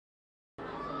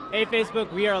Hey,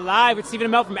 Facebook, we are live with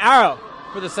Stephen Amell from Arrow.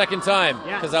 For the second time,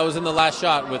 because I was in the last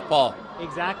shot with Paul.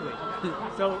 Exactly.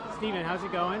 So, Stephen, how's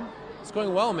it going? It's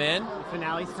going well, man. The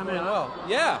finale's coming up. Well,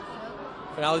 yeah.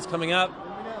 Finale's coming up.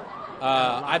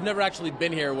 I've never actually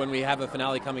been here when we have a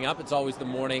finale coming up. It's always the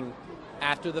morning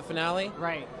after the finale.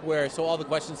 Right. So all the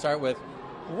questions start with,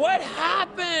 what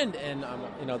happened? And,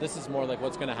 this is more like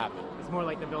what's going to happen. It's more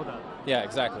like the build-up. Yeah,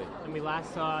 exactly. And we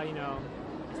last saw,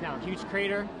 it's now a huge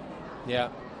crater. Yeah.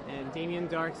 And Damien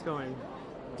Dark's going.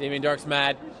 Damien Dark's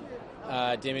mad.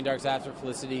 Damien Dark's after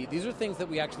Felicity. These are things that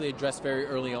we actually addressed very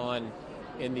early on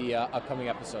in the upcoming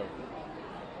episode.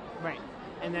 Right.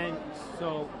 And then,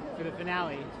 so for the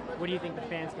finale, what do you think the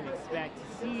fans can expect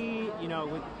to see?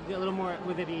 With a little more,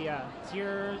 would there be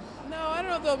tears? No, I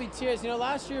don't know if there'll be tears.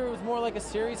 Last year it was more like a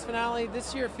series finale.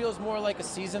 This year it feels more like a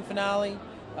season finale.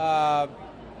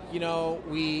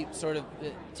 We sort of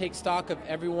take stock of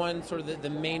everyone, sort of the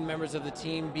main members of the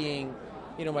team being,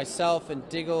 myself and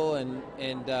Diggle and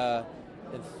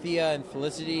Thea and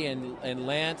Felicity and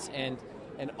Lance, and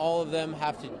all of them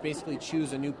have to basically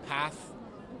choose a new path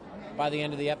by the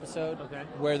end of the episode. Okay.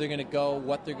 Where they're going to go,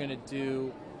 what they're going to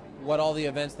do, what all the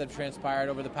events that have transpired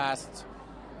over the past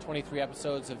 23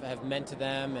 episodes have meant to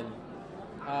them,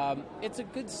 and it's a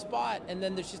good spot. And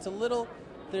then there's just a little,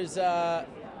 there's a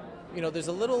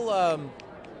little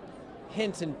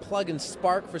hint and plug and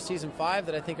spark for season 5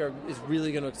 that I think is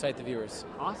really going to excite the viewers.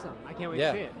 Awesome. I can't wait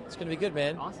to see it. It's going to be good,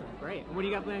 man. Awesome. Great. And what do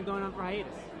you got planned going on for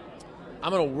hiatus?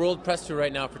 I'm on a world press tour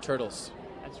right now for Turtles.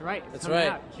 That's right. That's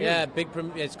right. Yeah,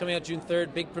 it's coming out June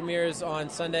 3rd. Big premieres on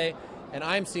Sunday, and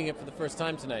I'm seeing it for the first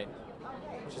time tonight,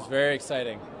 which is very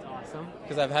exciting. That's awesome.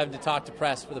 Because I've had to talk to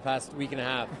press for the past week and a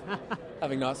half,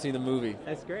 having not seen the movie.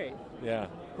 That's great. Yeah.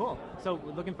 Cool. So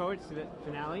we're looking forward to the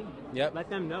finale. Yep. Let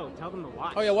them know. Tell them to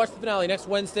watch. Oh yeah, watch the finale next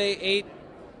Wednesday,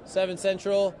 7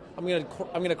 Central. I'm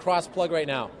gonna cross plug right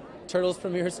now. Turtles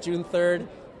premieres June 3rd.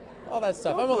 All that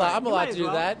stuff. I'm allowed to do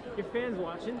that. Your fans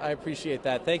watching. I appreciate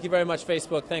that. Thank you very much,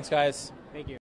 Facebook. Thanks, guys. Thank you.